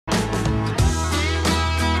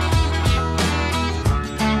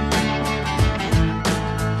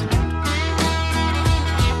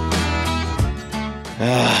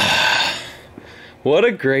What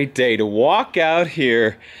a great day to walk out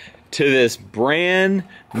here to this brand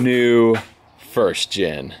new first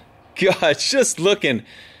gen. God, it's just looking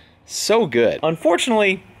so good.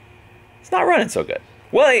 Unfortunately, it's not running so good.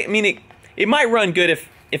 Well, I mean, it might run good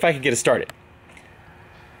if I could get it started,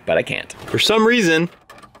 but I can't. For some reason,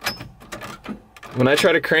 when I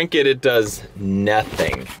try to crank it, it does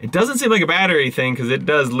nothing. It doesn't seem like a battery thing because it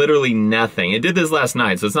does literally nothing. It did this last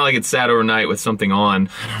night, so it's not like it sat overnight with something on.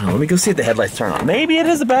 I don't know, let me go see if the headlights turn on. Maybe it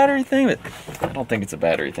is a battery thing, but I don't think it's a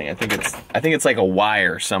battery thing. I think it's like a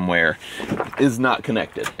wire somewhere is not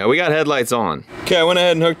connected. Now we got headlights on. Okay, I went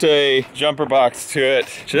ahead and hooked a jumper box to it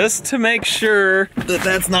just to make sure that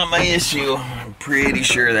that's not my issue. I'm pretty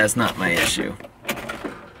sure that's not my issue.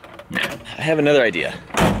 Nah, I have another idea.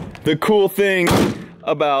 The cool thing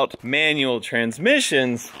about manual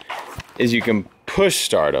transmissions is you can push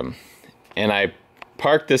start them. And I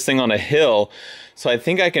parked this thing on a hill, so I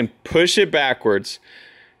think I can push it backwards.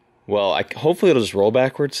 Well, hopefully it'll just roll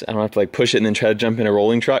backwards. I don't have to like push it and then try to jump in a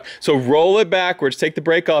rolling truck. So roll it backwards, take the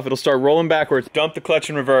brake off, it'll start rolling backwards, dump the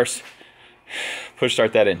clutch in reverse, push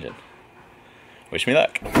start that engine. Wish me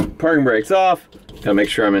luck. Parking brake's off. Gotta make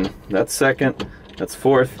sure I'm in, that's second, that's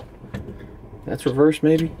fourth. That's reverse,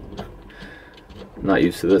 maybe? I'm not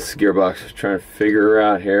used to this gearbox. Trying to figure her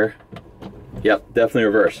out here. Yep, definitely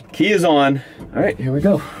reverse. Key is on. All right, here we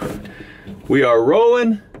go. We are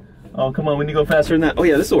rolling. Oh, come on, we need to go faster than that. Oh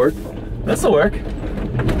yeah, this will work. This will work.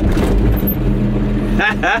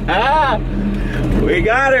 We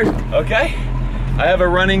got her. Okay, I have a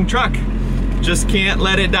running truck. Just can't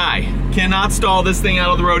let it die. Cannot stall this thing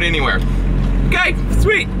out of the road anywhere. Okay,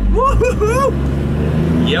 sweet. Woo-hoo-hoo.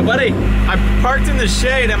 Yeah, buddy. I parked in the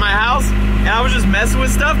shade at my house and I was just messing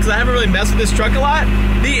with stuff because I haven't really messed with this truck a lot.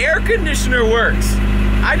 The air conditioner works.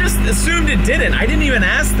 I just assumed it didn't. I didn't even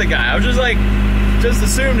ask the guy. I was just like, just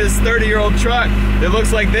assumed this 30-year-old truck that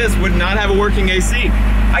looks like this would not have a working AC.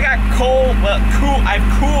 I got I have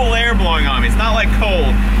cool air blowing on me. It's not like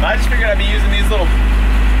cold. I just figured I'd be using these little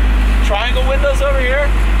triangle windows over here.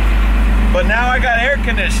 But now I got air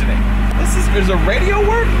conditioning. Does a radio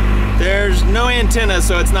work? There's no antenna,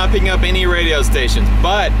 so it's not picking up any radio stations.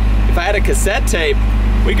 But if I had a cassette tape,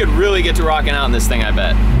 we could really get to rocking out in this thing, I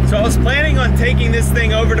bet. So I was planning on taking this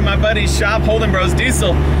thing over to my buddy's shop, Holden Bros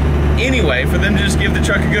Diesel, anyway, for them to just give the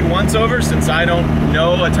truck a good once-over, since I don't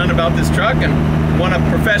know a ton about this truck and want a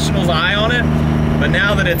professional's eye on it. But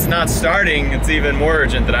now that it's not starting, it's even more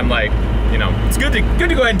urgent that I'm like, you know, it's good to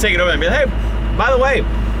go ahead and take it over and be like, hey, by the way,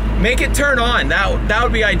 make it turn on. That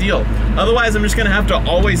would be ideal. Otherwise, I'm just gonna have to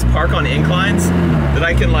always park on inclines that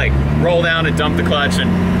I can like roll down and dump the clutch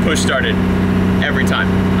and push start it every time.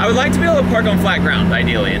 I would like to be able to park on flat ground,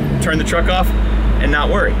 ideally, and turn the truck off and not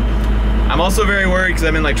worry. I'm also very worried because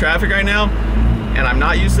I'm in like traffic right now and I'm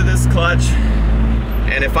not used to this clutch.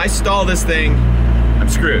 And if I stall this thing, I'm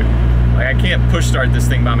screwed. Like I can't push start this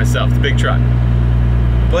thing by myself. It's a big truck.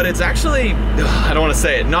 But it's actually, I don't want to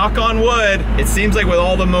say it, knock on wood, it seems like with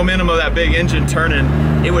all the momentum of that big engine turning,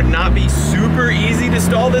 it would not be super easy to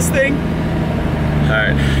stall this thing. All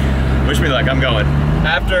right, wish me luck, I'm going.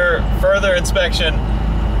 After further inspection,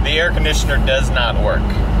 the air conditioner does not work.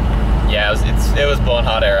 Yeah, it was blowing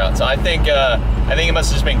hot air out. So I think it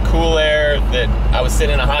must have just been cool air that I was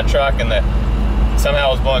sitting in a hot truck and that somehow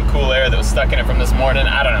I was blowing cool air that was stuck in it from this morning.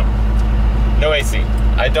 I don't know. No AC.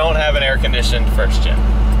 I don't have an air conditioned first gen.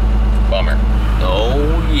 Bummer.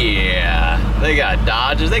 Oh yeah, they got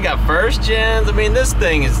Dodges, they got first gens. I mean, this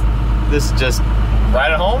is just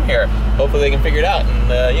right at home here. Hopefully they can figure it out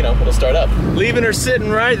and you know, it'll start up. Leaving her sitting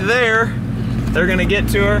right there. They're gonna get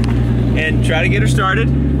to her and try to get her started,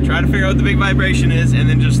 try to figure out what the big vibration is, and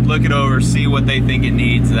then just look it over, see what they think it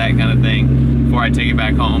needs, that kind of thing, before I take it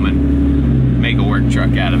back home and make a work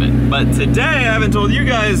truck out of it. But today, I haven't told you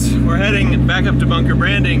guys, we're heading back up to Bunker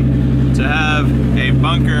Branding to have a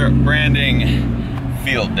Bunker Branding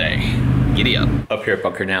field day. Giddy up. Up here at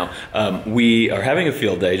Bunker now, we are having a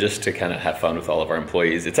field day just to kind of have fun with all of our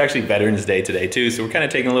employees. It's actually Veterans Day today too, so we're kind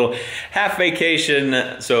of taking a little half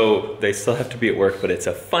vacation, so they still have to be at work, but it's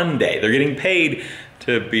a fun day. They're getting paid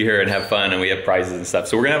to be here and have fun, and we have prizes and stuff.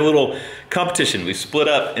 So we're gonna have a little competition. We split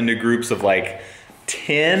up into groups of like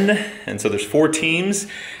 10, and so there's 4 teams,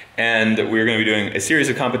 and we're gonna be doing a series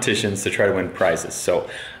of competitions to try to win prizes. So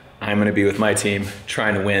I'm gonna be with my team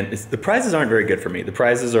trying to win. The prizes aren't very good for me. The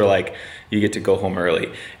prizes are like, you get to go home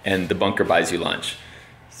early and the bunker buys you lunch.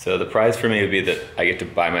 So the prize for me would be that I get to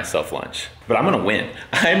buy myself lunch. But I'm gonna win.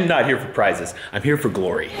 I'm not here for prizes. I'm here for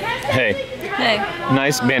glory. Hey. Hey.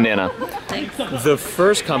 Nice bandana. Thanks. The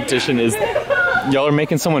first competition is, y'all are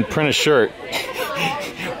making someone print a shirt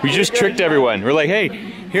We just tricked everyone. We're like, hey,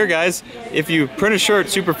 here guys, if you print a shirt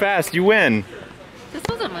super fast, you win. This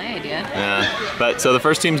wasn't my idea. Yeah, but so the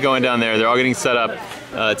first team's going down there. They're all getting set up.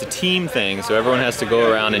 It's a team thing, so everyone has to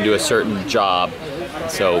go around and do a certain job.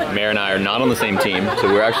 So Mare and I are not on the same team, so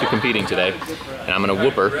we're actually competing today. And I'm gonna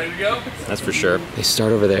whoop her, that's for sure. They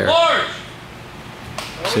start over there.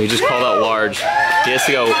 So he just called out large. He has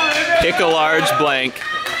to go pick a large blank,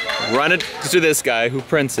 run it to this guy who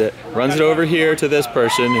prints it, runs it over here to this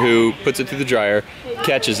person who puts it through the dryer,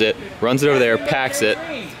 catches it, runs it over there, packs it.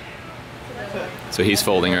 So he's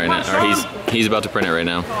folding right now, or he's about to print it right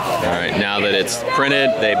now. All right, now that it's printed,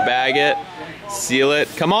 they bag it, seal it.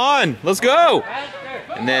 Come on, let's go!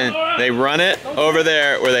 And then they run it over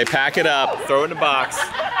there where they pack it up, throw it in a box,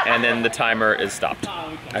 and then the timer is stopped.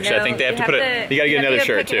 Actually, I think they have to put it, you gotta get another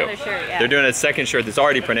shirt too. They're doing a second shirt that's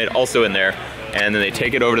already printed, also in there, and then they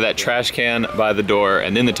take it over to that trash can by the door,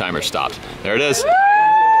 and then the timer stops. There it is.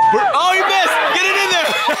 Oh, you missed! Get it in there!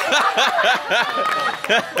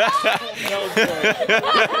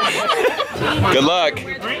 Good luck.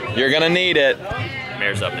 You're gonna need it.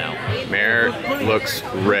 Mare's up now. Mare looks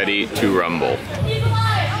ready to rumble.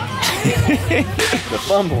 The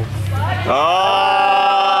fumble. Oh!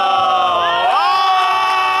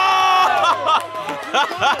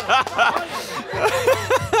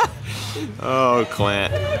 Oh,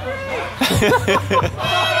 Clint.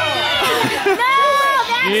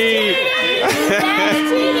 That's cheating!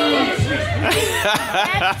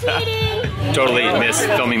 Totally missed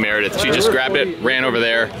filming Meredith. She just grabbed it, ran over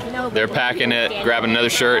there. They're packing it, grabbing another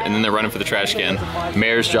shirt, and then they're running for the trash can.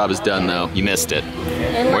 Mare's job is done though. You missed it.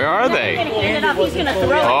 Where are they?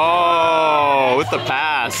 Oh, with the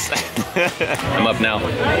pass. I'm up now.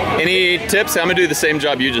 Any tips? I'm gonna do the same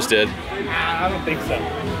job you just did. I don't think so.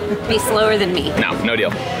 Be slower than me. No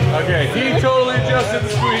deal. Okay, he totally adjusted the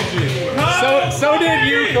squeegee. So did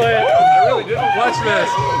you, Clint. I really didn't watch this.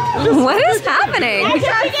 What is happening? What?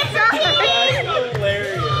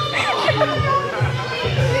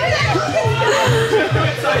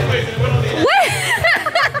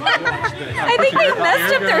 I think they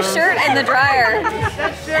messed up their shirt in the dryer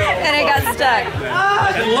and it got stuck.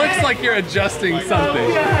 It looks like you're adjusting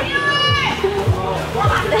something.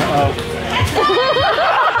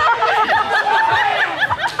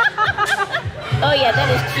 Oh yeah, that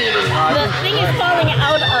is cheating. The thing is falling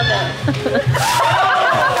out of it.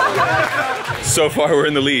 So far we're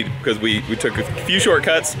in the lead because we took a few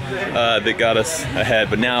shortcuts that got us ahead,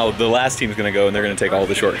 but now the last team's gonna go and they're gonna take all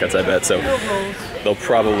the shortcuts, I bet, so they'll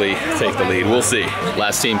probably take the lead. We'll see.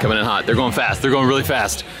 Last team coming in hot. They're going fast. They're going really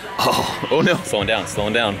fast. Oh no, slowing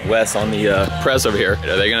down. Wes on the press over here.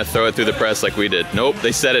 Are they gonna throw it through the press like we did? Nope,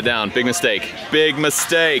 they set it down. Big mistake. Big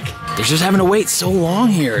mistake. They're just having to wait so long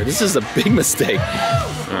here. This is a big mistake.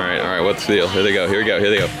 All right, what's the deal? Here they go.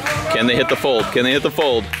 Can they hit the fold?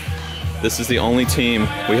 This is the only team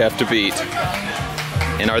we have to beat.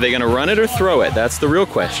 And are they gonna run it or throw it? That's the real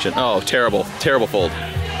question. Oh, terrible fold.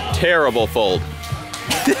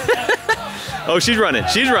 Oh, she's running.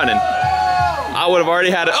 I would have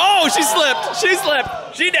already had it. Oh, she slipped.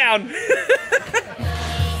 She down.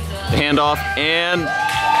 Handoff, and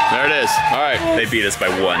there it is. All right, they beat us by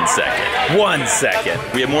 1 second. 1 second.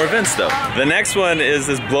 We have more events though. The next one is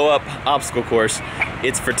this blow up obstacle course.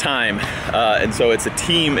 It's for time, and so it's a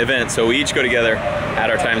team event. So we each go together, add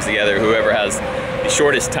our times together. Whoever has the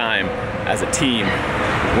shortest time as a team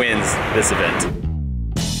wins this event.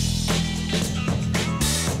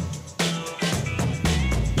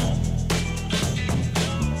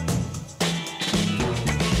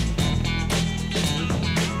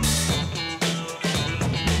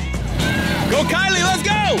 Go Kylie, let's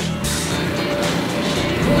go!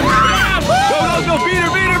 Go, beat her!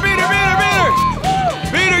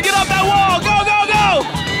 Beat her, get up that wall, go!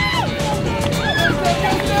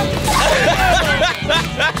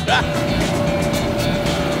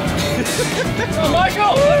 Oh,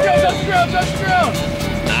 Michael, let's go, touch ground.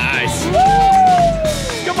 Nice.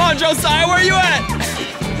 Come on, Josiah, where are you at?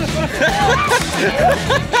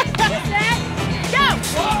 Go!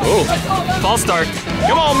 Oh, false start.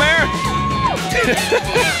 Come on, Mare.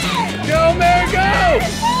 Go, Mare, go!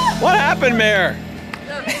 What happened, Mare?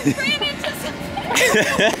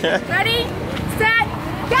 Ready, set,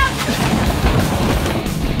 go!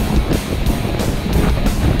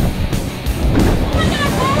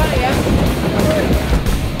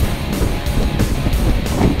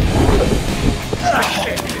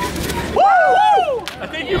 I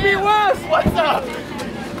think you beat Wes. What's up?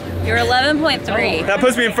 You're 11.3. That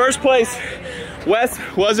puts me in first place. Wes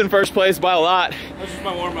was in first place by a lot. This is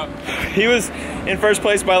my warm-up. He was in first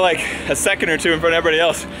place by like a second or two in front of everybody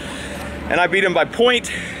else. And I beat him by 0.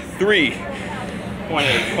 3.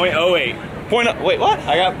 0.08. Wait, what?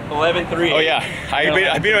 I got 11.3. Oh yeah,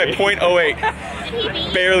 I beat him at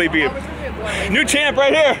 0.08. Barely beat him. New champ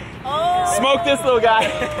right here. Oh. Smoke this little guy.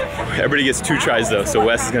 Everybody gets 2 tries though, so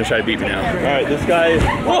Wes is gonna try to beat me now. All right, this guy.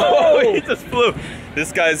 Whoa, he just flew.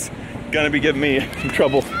 This guy's gonna be giving me some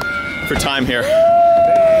trouble for time here.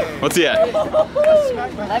 What's he at?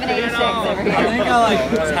 1186 over here. I think I like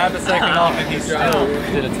half a second off and he still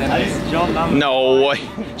did a 10. No way.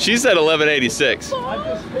 She said 1186.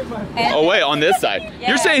 Oh wait, on this side. Yeah.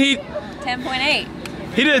 You're saying he 10.8.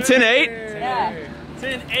 He did a 10.8? Yeah.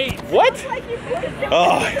 10.8. What?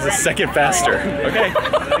 Oh, he's a second faster. Okay.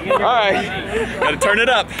 All right. Gotta turn it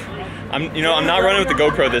up. I'm not running with the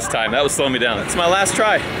GoPro this time. That was slowing me down. It's my last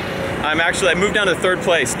try. I moved down to 3rd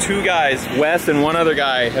place. 2 guys, Wes and 1 other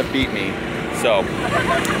guy, have beat me. So,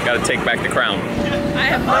 gotta take back the crown. I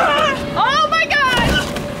am. Oh my God!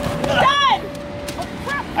 Done!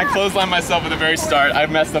 I clotheslined myself at the very start. I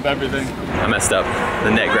messed up everything. I messed up. The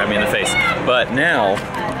net grabbed me in the face. But now,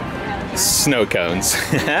 snow cones.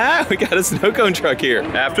 We got a snow cone truck here.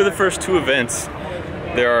 After the first 2 events,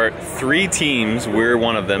 there are 3 teams, we're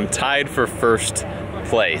one of them, tied for 1st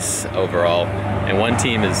place overall, and 1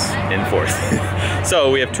 team is in 4th. So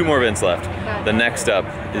we have 2 more events left. The next up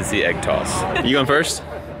is the egg toss. You going first?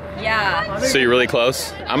 Yeah. So you're really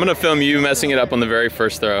close? I'm gonna film you messing it up on the very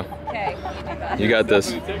first throw. Okay. You got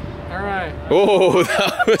this. All right. Oh,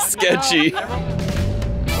 that was sketchy.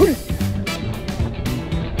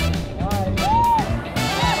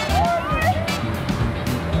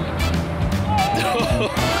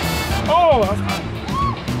 Oh!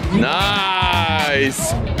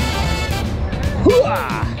 Nice.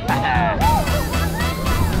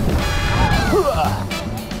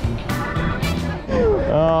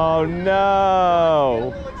 Oh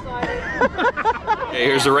no. Okay,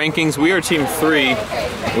 here's the rankings. We are team 3.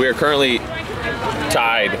 We are currently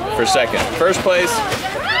tied for 2nd. 1st place,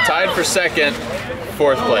 tied for 2nd,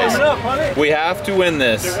 4th place. We have to win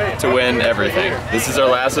this to win everything. This is our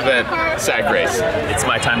last event, sack race. It's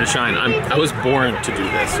my time to shine. I was born to do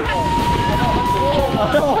this.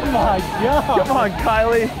 Oh my God! Come on,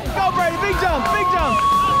 Kylie. Go, Brady! Big jump! Big jump!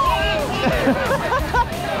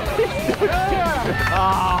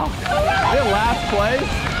 Last place?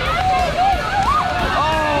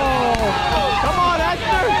 Oh! Come on,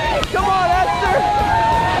 Esther! Come on, Esther!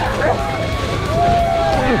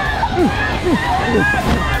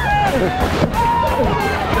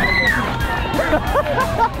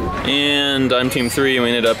 And I'm team 3, and we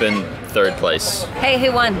ended up in 3rd place. Hey,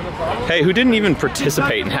 who won? Hey, who didn't even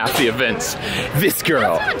participate in half the events? This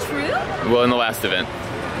girl. That's not true. Well, in the last event.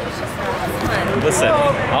 Listen,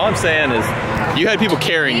 all I'm saying is you had people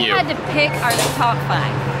carrying We you. had to pick our top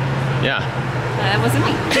 5. Yeah. That wasn't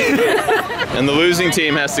me. And the losing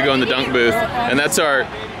team has to go in the dunk booth. And that's our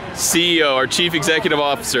CEO, our Chief Executive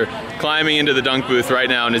Officer, climbing into the dunk booth right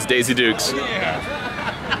now in his Daisy Dukes.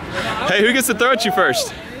 Hey, who gets to throw at you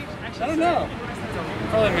first? I don't know.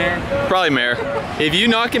 Probably Mare. Probably Mare. If you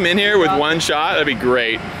knock him in here with 1 shot, that'd be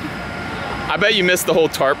great. I bet you missed the whole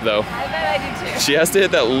tarp though. I bet I do too. She has to hit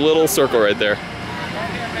that little circle right there.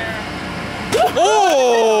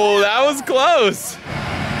 Oh, that was close.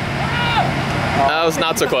 That was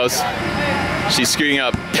not so close. She's scooting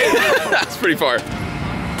up. That's pretty far.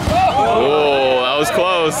 Oh, that was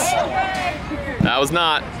close. That was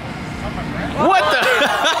not. What the?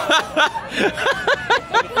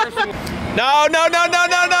 No, no, no, no,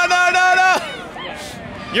 no, no, no, no, no.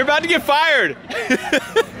 You're about to get fired.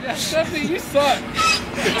 Yeah, Stephanie, you suck.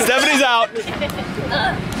 Stephanie's out.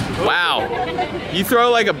 Wow. You throw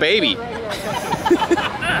like a baby.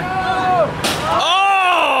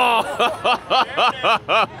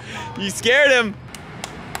 Oh! You scared him.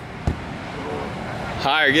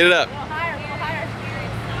 Higher, get it up.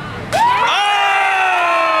 Oh!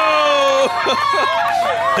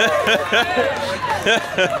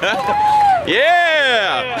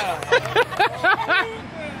 Yeah!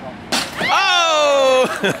 Oh!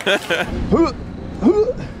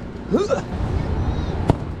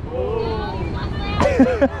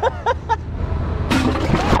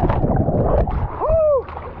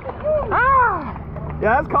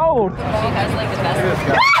 Yeah, that's cold. She has like the best.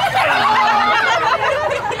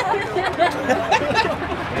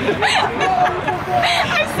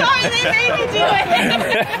 I'm sorry, they made me do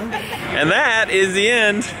it. And that is the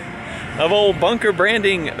end of old Bunker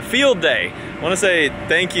Branding Field Day. I want to say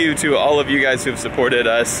thank you to all of you guys who have supported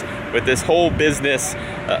us with this whole business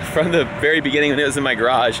from the very beginning when it was in my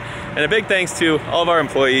garage. And a big thanks to all of our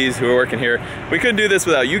employees who are working here. We couldn't do this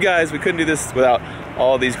without you guys. We couldn't do this without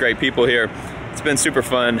all of these great people here. it's been super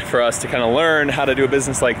fun for us to kind of learn how to do a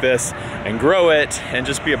business like this and grow it and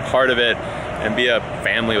just be a part of it and be a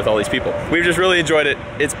family with all these people. We've just really enjoyed it.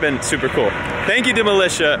 It's been super cool. Thank you to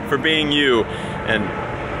Militia for being you, and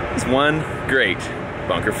it's one great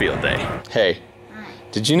bunker field day. Hey,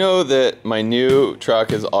 did you know that my new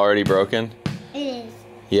truck is already broken? It is.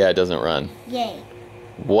 Yeah, it doesn't run. Yay.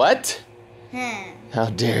 What? Huh. How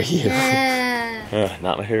dare you?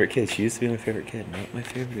 Not my favorite kid. She used to be my favorite kid. Not my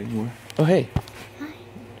favorite anymore. Oh, hey. Hi.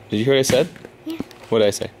 Did you hear what I said? Yeah. What did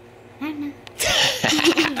I say? I don't know.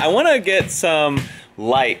 I want to get some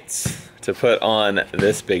lights to put on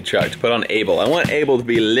this big truck, to put on Abel. I want Abel to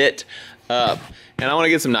be lit up. And I want to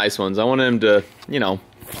get some nice ones. I want him to, you know,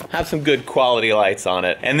 have some good quality lights on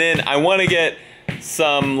it. And then I want to get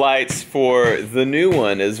some lights for the new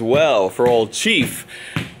one as well, for old Chief.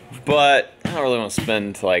 But I don't really want to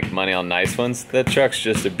spend like money on nice ones. That truck's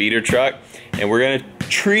just a beater truck, and we're gonna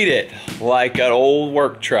treat it like an old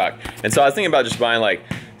work truck. And so I was thinking about just buying like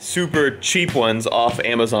super cheap ones off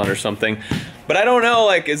Amazon or something. But I don't know,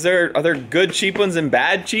 like, are there good cheap ones and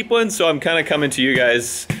bad cheap ones? So I'm kind of coming to you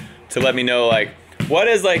guys to let me know, like, what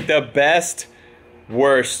is like the best,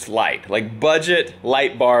 worst light? Like budget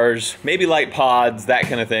light bars, maybe light pods, that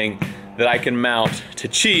kind of thing that I can mount to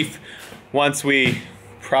Chief once we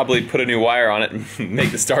probably put a new wire on it and make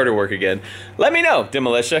the starter work again. Let me know,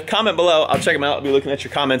 Demolitia. Comment below. I'll check them out. I'll be looking at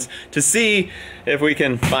your comments to see if we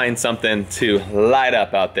can find something to light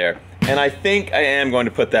up out there. And I think I am going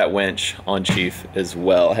to put that winch on Chief as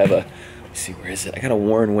well. I have a, let's see, where is it? I got a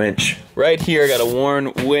Warren winch. Right here, I got a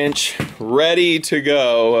Warren winch ready to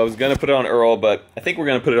go. I was gonna put it on Earl, but I think we're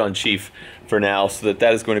gonna put it on Chief for now so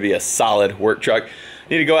that is going to be a solid work truck.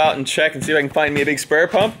 Need to go out and check and see if I can find me a big sprayer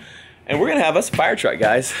pump. And we're gonna have us a fire truck,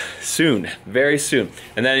 guys, soon, very soon.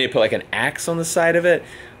 And then I need to put like an axe on the side of it.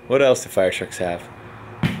 What else do fire trucks have?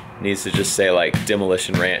 Needs to just say like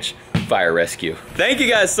Demolition Ranch Fire Rescue. Thank you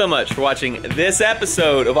guys so much for watching this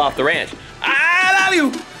episode of Off the Ranch. I love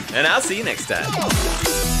you, and I'll see you next time.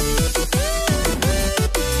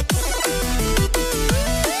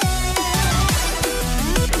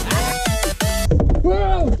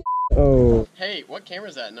 Oh. Hey, what camera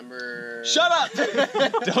is that? Number... Shut up!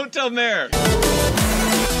 Don't tell Mayor.